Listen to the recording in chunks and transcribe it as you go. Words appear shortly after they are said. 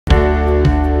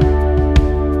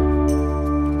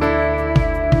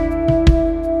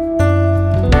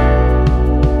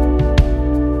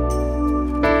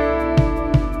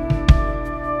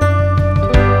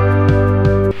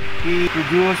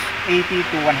use 80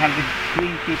 to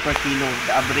 120 per kilo.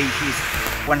 The average is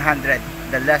 100.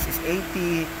 The less is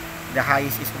 80. The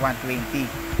highest is 120.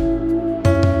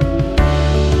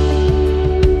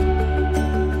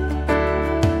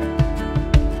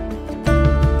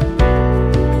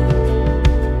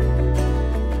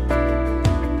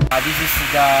 This is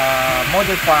the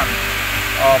model farm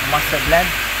of Masterblend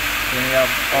of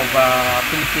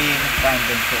Philippine Prime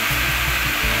Ventures.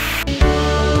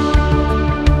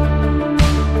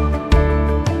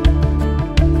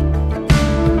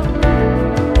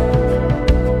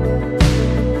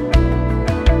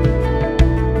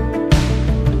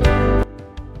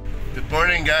 Good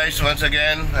morning guys, once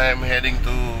again I'm heading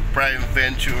to Prime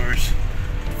Ventures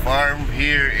farm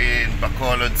here in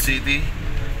Bacolod City,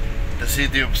 the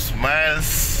city of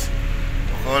smiles.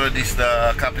 Bacolod is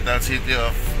the capital city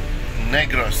of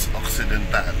Negros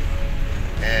Occidental,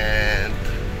 and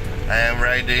I am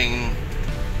riding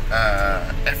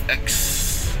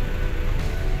FX.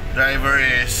 Driver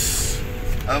is,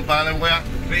 anong pangalan mo kuya?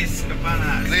 Chris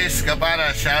Capanas. Chris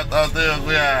Capanas, shout out to you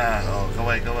kuya. Oh,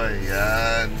 kaway,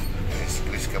 yan.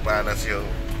 Chris Capanas yo.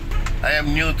 I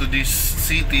am new to this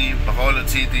city, Bacolod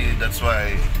City. That's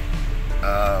why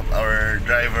our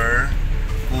driver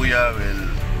Kuya will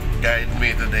guide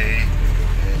me today,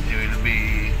 and he will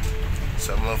be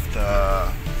some of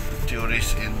the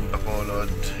tourists in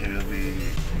Bacolod. He will be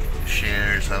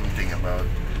share something about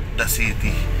the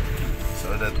city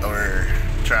so that our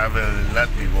travel will not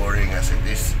be boring as it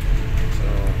is. So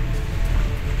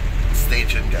stay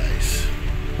tuned guys.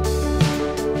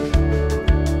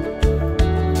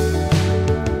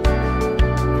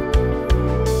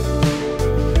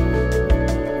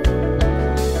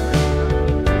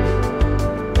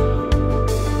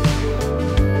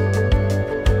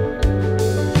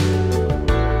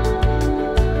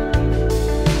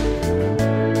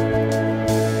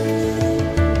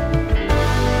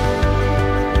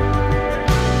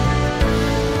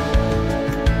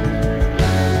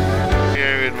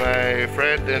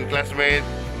 And classmate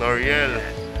Noriel,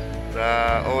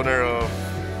 the owner of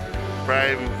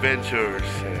Prime Ventures.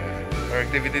 Our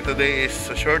activity today is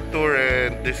a short tour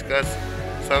and discuss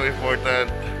some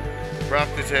important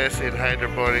practices in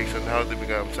hydroponics and how to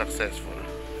become successful.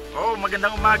 Oh,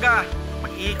 magandang umaga.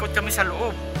 Mag-iikot kami sa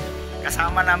loob.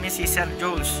 Kasama namin si Sir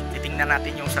Jules. Titingnan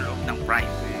natin yung sa loob ng Prime.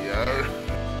 Yeah.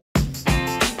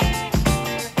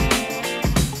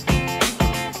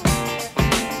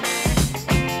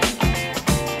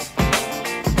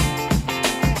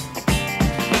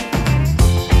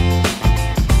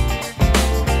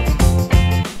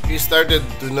 Started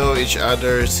to know each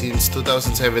other since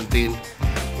 2017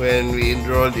 when we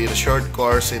enrolled in a short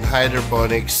course in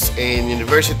hydroponics in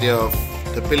University of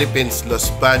the Philippines, Los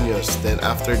Baños. Then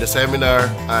after the seminar,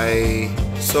 I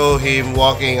saw him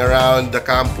walking around the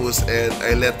campus and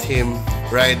I let him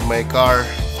ride my car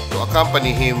to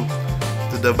accompany him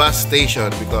to the bus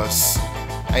station because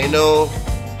I know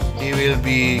he will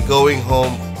be going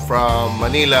home from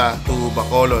Manila to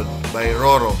Bacolod by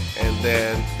Roro. And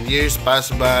then years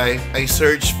passed by, I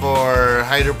searched for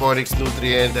hydroponics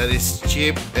nutrient that is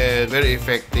cheap and very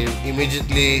effective.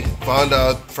 Immediately found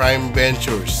out Prime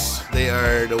Ventures. They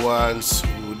are the ones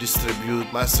who distribute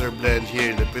Masterblend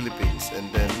here in the Philippines. And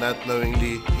then not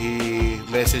knowingly, he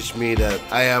messaged me that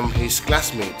I am his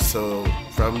classmate. So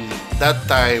from that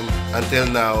time until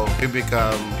now, we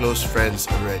become close friends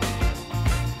already.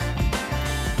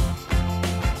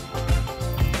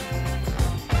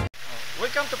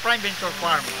 Welcome to Prime Venture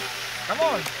Farm. Come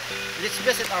on, let's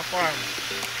visit our farm.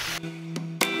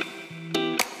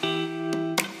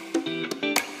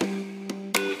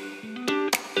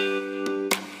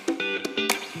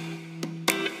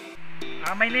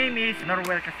 My name is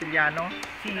Norwell Castellano,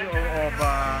 CEO of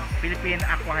Philippine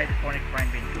Aqua-Hydroponics Prime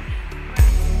Ventures.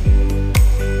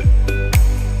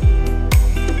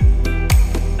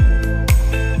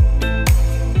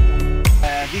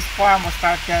 This farm was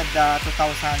started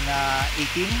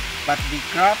 2018, but the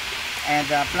crop and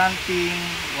planting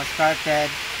was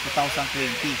started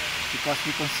 2020 because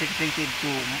we concentrated to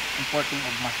importing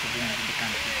of Masterblend in the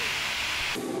country.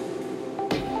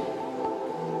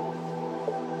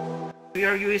 We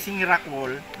are using rock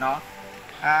wool, no?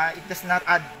 It does not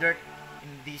add dirt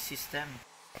in this system,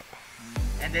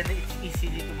 and then it's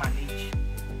easily to manage.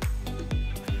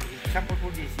 Example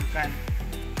for this, you can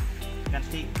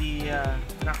take the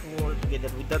rock wool together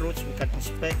with the roots. We can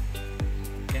inspect,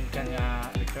 then can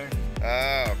return.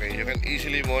 Okay, you can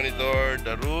easily monitor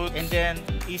the roots, and then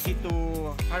easy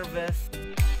to harvest.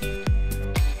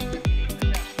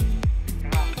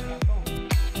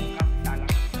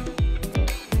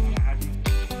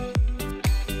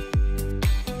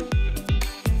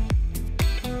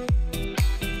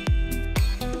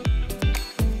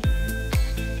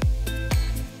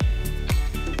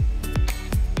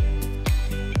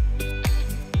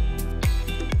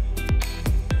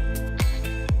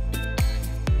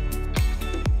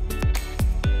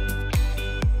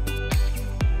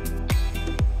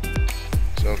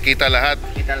 kita lahat.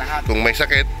 Kita lahat. Kung may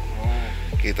sakit,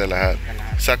 kita lahat.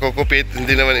 Sa kukupit,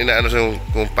 hindi naman inaano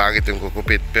kung pangit yung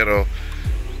kukupit, pero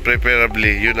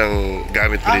preferably yun ang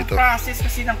gamit mo dito. Ang process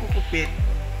kasi ng kukupit,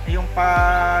 yung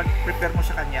pag-prepare mo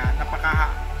sa kanya,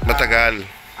 matagal.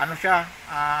 Ano siya,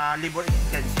 labor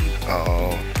intensive.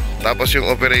 Oo. Tapos yung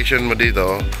operation mo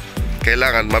dito,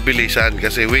 kailangan mabilisan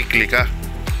kasi weekly ka.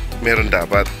 Meron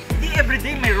dapat. Hindi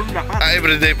everyday mayroon dapat.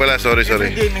 Everyday pala. Sorry.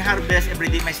 Everyday may harvest,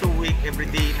 everyday may sowing,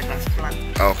 everyday may transplant.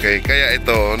 Okay, kaya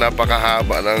ito,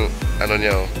 napakahaba ng ano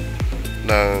niya,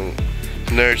 ng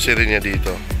nursery niya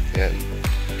dito. Yan.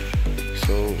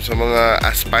 So, sa mga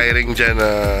aspiring dyan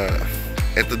na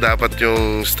ito dapat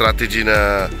yung strategy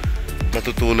na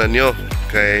matutunan nyo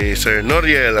kay Sir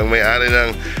Noriel, ang may-ari ng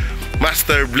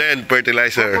Masterblend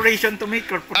Fertilizer. Corporation to make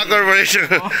corporation. Corporation.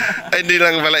 Ay, hindi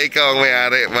lang pala ikaw ang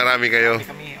may-ari. Marami kayo.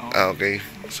 Kami, okay.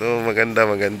 So, maganda.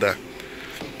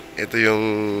 Ito yung...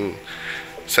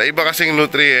 Sa iba kasing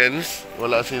nutrients,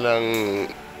 wala silang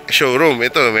showroom.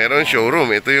 Ito, meron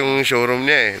showroom. Ito yung showroom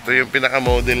niya eh. Ito yung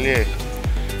pinaka-model niya eh.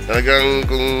 Talagang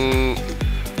kung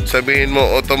sabihin mo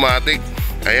automatic,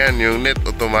 ayan, yung net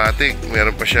automatic.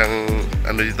 Meron pa siyang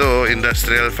ano dito,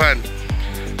 industrial fan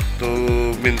to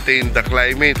maintain the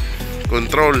climate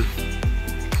control.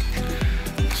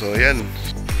 So ayan.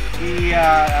 We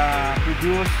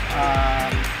produce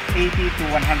 80 to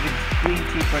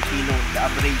 120 per kilo. The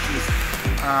average is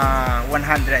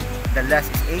 100. The less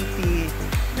is 80.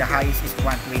 The highest is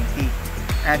 120.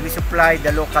 And we supply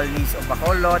the local needs of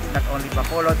Bacolod, not only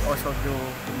Bacolod, also to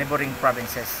neighboring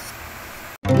provinces.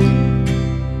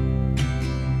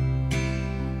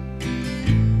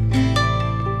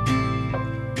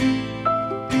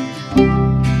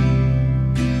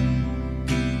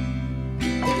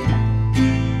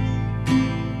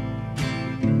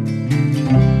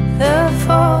 The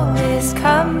fall is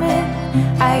coming,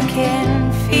 I can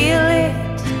feel it.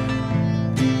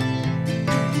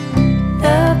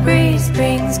 The breeze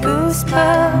brings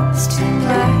goosebumps to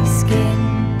my skin.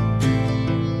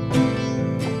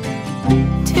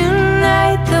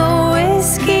 Tonight the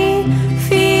whiskey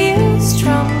feels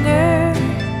stronger.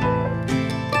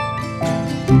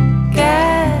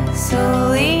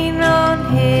 Gasoline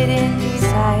on hidden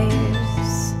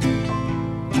desires.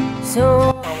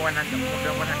 So 100 kilos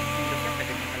yan,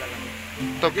 pwede mo talaga.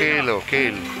 Ito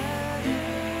kale.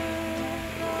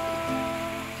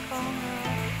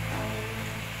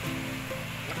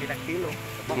 Laki ng kilo.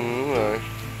 Ay.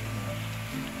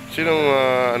 Sinong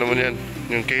ano mo yan?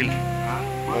 Yung kale?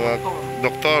 Mga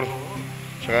doktor.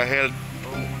 Saka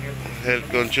health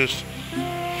conscious.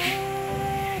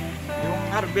 Yung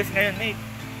harvest ngayon, mate.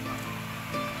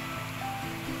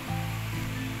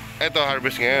 Ito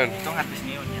harvest ngayon. Itong harvest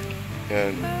ngayon yan.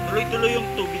 Yan. Tuloy-tuloy yung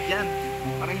tubig yan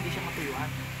para hindi siya matuyuan.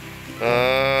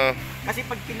 Kasi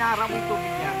pag pinara mo yung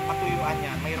tubig yan, matuyuan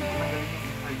yan, mayroon mo tanggalin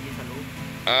yung algae sa loob.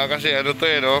 Kasi ano to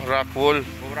eh, no? Rock wool.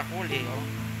 Rock wool eh, oh.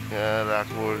 Yan,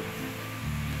 rock wool.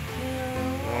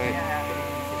 Ay. Kaya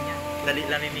linisin yan. Dali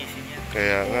lang linisin yan.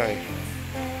 Kaya nga eh.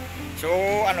 So,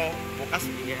 bukas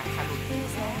bigyan sa loob.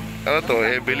 Ano to?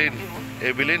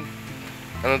 Evelyn?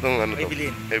 Ano tong ano to?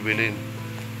 Evelyn.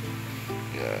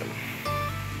 Yan.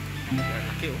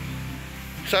 Laki oh.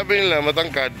 Sabi nila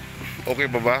matangkad, okay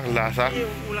ba? Lasa?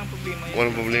 Walang problema yun.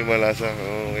 Walang problema lasa.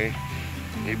 Okay.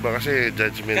 Iba kasi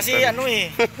judgmental. Kasi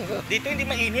dito hindi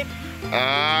mainit.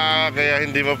 Kaya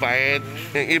hindi mapait.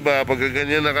 Yung iba, pag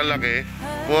ganyan nakalaki,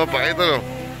 pumapait ano?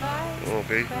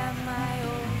 Okay.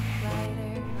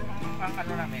 Ang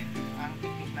namin, ang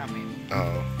technique namin.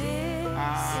 Oo.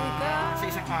 Sa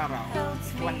isang araw,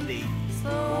 one day,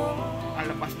 kung ang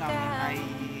labas namin ay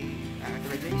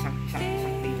talaga isang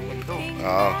bilo ganito.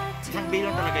 Oo. Isang bilo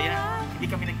talaga yan. Hindi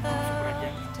kami nagpapasubra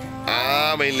dyan.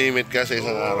 May limit ka sa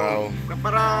isang araw.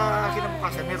 Para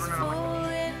kinabukasan, meron na naman kami.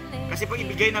 Kasi pag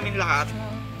ibigay namin lahat,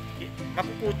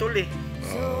 mapuputol eh.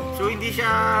 So hindi siya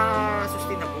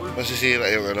sustainable. Masisira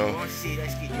yung ano. Masisira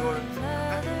schedule.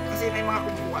 Kasi may mga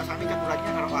kumukuha sa amin, katulad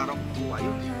niya, araw-araw kumukuha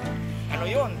yun. Ano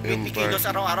yun? 20 kilos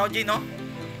araw-araw, G, no?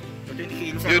 20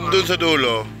 kilos araw-araw. Yun dun sa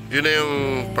dulo, yun na yung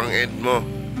pang-end mo.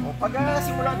 Pag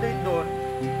simula doon,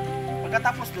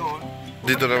 pagkatapos doon,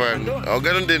 dito naman.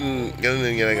 Ganun din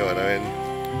ginagawa namin.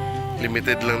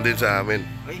 Limited lang din sa amin.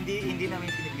 Hindi namin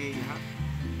pinibigay ha.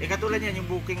 Katulad yan, yung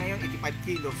booking ngayon, 85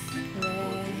 kilos.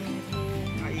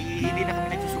 Hindi na kami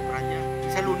nagsusupra dyan.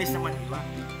 Sa Lunes naman, iba.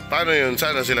 Paano yun?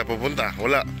 Saan na sila pupunta?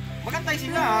 Wala. Magantay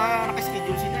sila,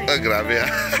 nakaschedule sila eh. Grabe ah.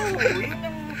 Oo, yun ang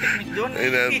technique doon.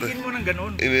 Ipitin mo ng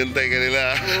ganun. Inintay ka nila.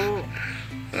 Oo.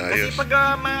 Kasi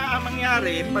pag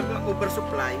mangyari, pag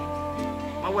oversupply,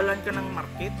 mawalan ka ng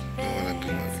market. Mawalan ka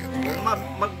ng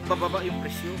market. Magbababa yung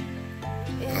presyo.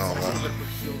 Oo nga.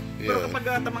 Pero Yeah. kapag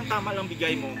tamang-tama lang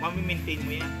bigay mo, mami-maintain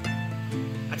mo yan.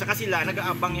 At saka sila,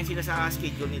 nag-aabang yan sila sa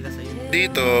schedule nila sa'yo.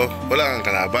 Dito, wala kang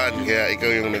kalaban. Kaya ikaw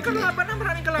yung May kalaban na,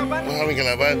 maraming kalaban. Maraming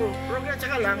kalaban. Oo, pero at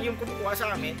saka lang, yung kumukuha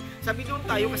sa amin, sabi doon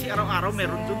tayo kasi araw-araw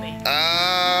meron doon eh.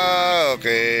 Ah,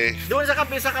 okay. Doon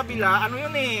sa kabila, ano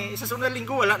yun eh, sa sunod na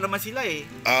linggo wala naman sila eh.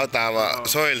 Ah, tama.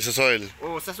 Soil, sa soil.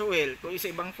 Oo, sa soil, to sa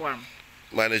ibang farm.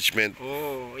 Management.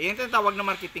 Oo, yan yung tinatawag na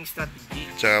marketing strategy.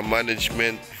 Tsaka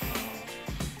management.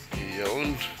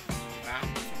 Yun.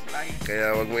 Supply.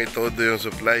 Kaya wag mo itodo yung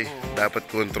supply.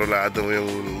 Dapat kontrolado mo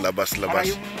yung Para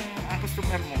labas-labas. yung ang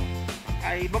customer mo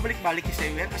ay babalik-balik sa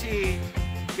iyo yan kasi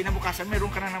pinabukasan meron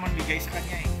ka na naman bigay sa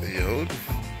kanya eh. Yun.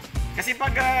 Kasi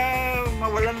pag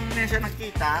mawalan na siya ng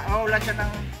kita, mawalan siya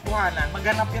ng buhanan,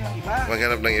 maghanap yan ng iba.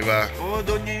 Maghanap ng iba. Oo,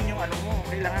 doon yun yung ano mo,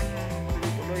 kailangan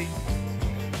tuloy-tuloy.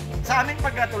 Sa amin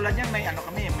pag tulad yan, may ano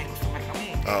kami, may customer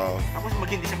kami. Oo. Tapos mag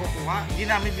hindi siya kukuha, hindi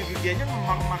namin bibigyan yun,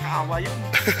 makaawa yun.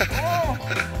 Oo.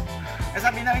 Kasi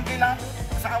sabi namin kailangan,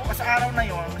 sa araw na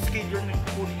yun, schedule mo,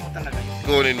 kunin mo talaga yun.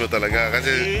 Kunin mo talaga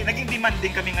kasi Naging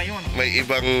demanding kami ngayon. may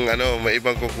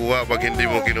ibang kukuha pag hindi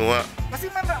mo kinuha. Kasi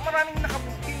maraming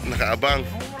nakabuking. Nakaabang.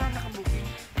 Oo, maraming nakabuking.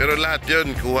 Pero lahat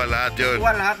yun, kuha lahat yun.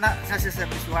 Kuha lahat na sa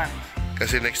service 1.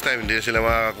 Kasi next time hindi sila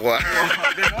makakakuha.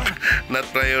 Ganon. Not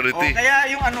priority. Kaya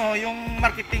yung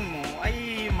marketing mo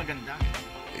ay maganda.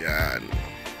 Yan.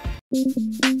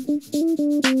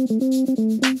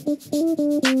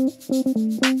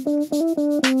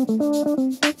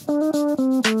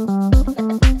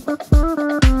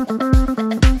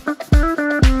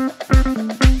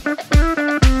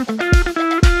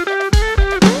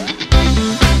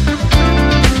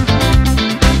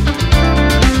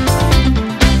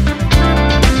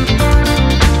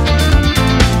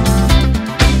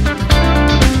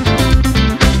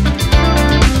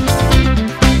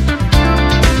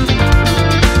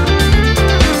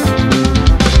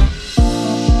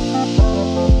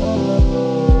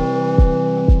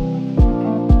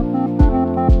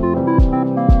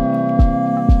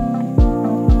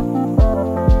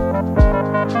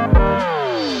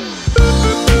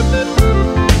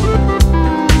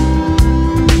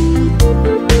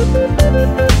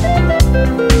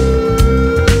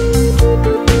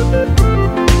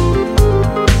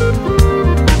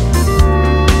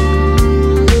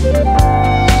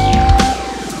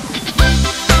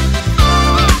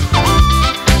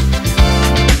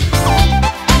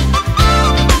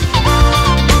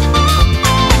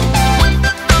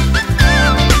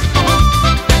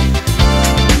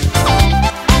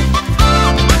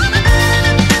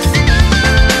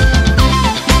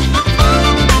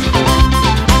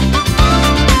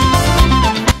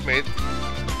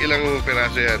 Ilang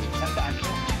peraso yan?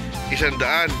 100.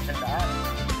 100.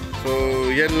 So,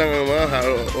 yan lang ang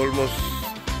almost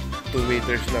 2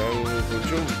 meters na ang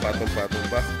consume. Patong-patong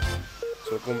pa.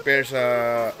 So, compare sa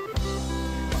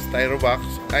styro cup,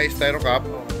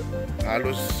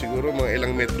 halos siguro mga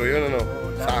ilang metro yun, ano?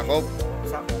 Sakop.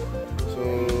 So,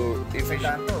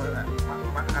 efficient.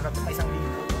 Ano ito, may 1,000.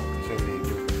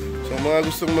 1,000. So, mga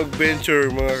gustong mag-venture,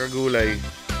 mga kagulay,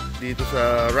 dito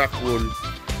sa Rockwool,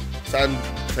 saan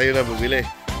sa'yo na bumili?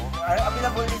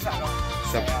 Available din sa ano?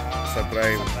 Sa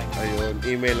Prime. Ayun,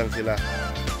 email lang sila.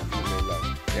 Email lang.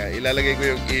 Kaya ilalagay ko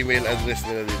yung email address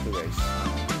nila dito, guys.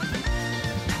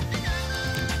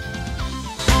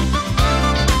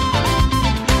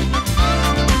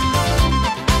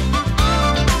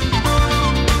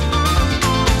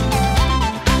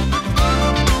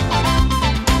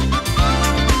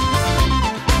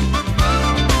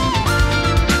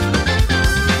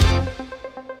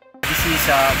 This is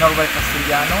Norway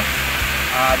Castellano.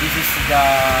 This is the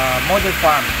model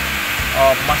farm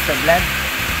of Masterblend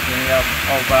of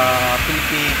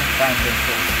Philippine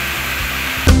Aqua-Hydroponics.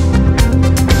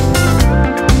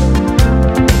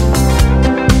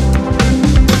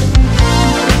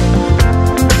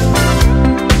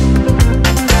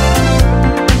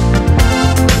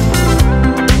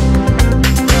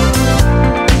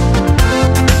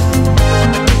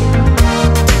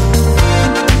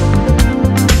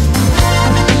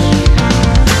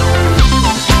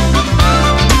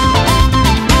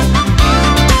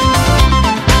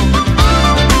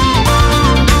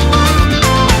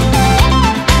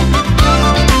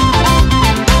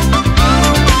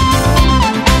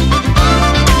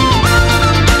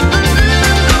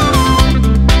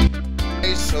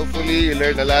 Hopefully you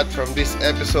learned a lot from this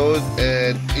episode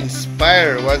and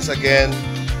inspire once again.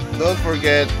 Don't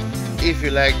forget, if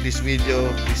you like this video,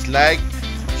 please like,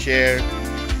 share,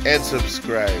 and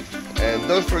subscribe. And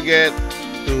don't forget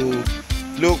to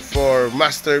look for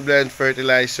Masterblend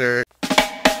Fertilizer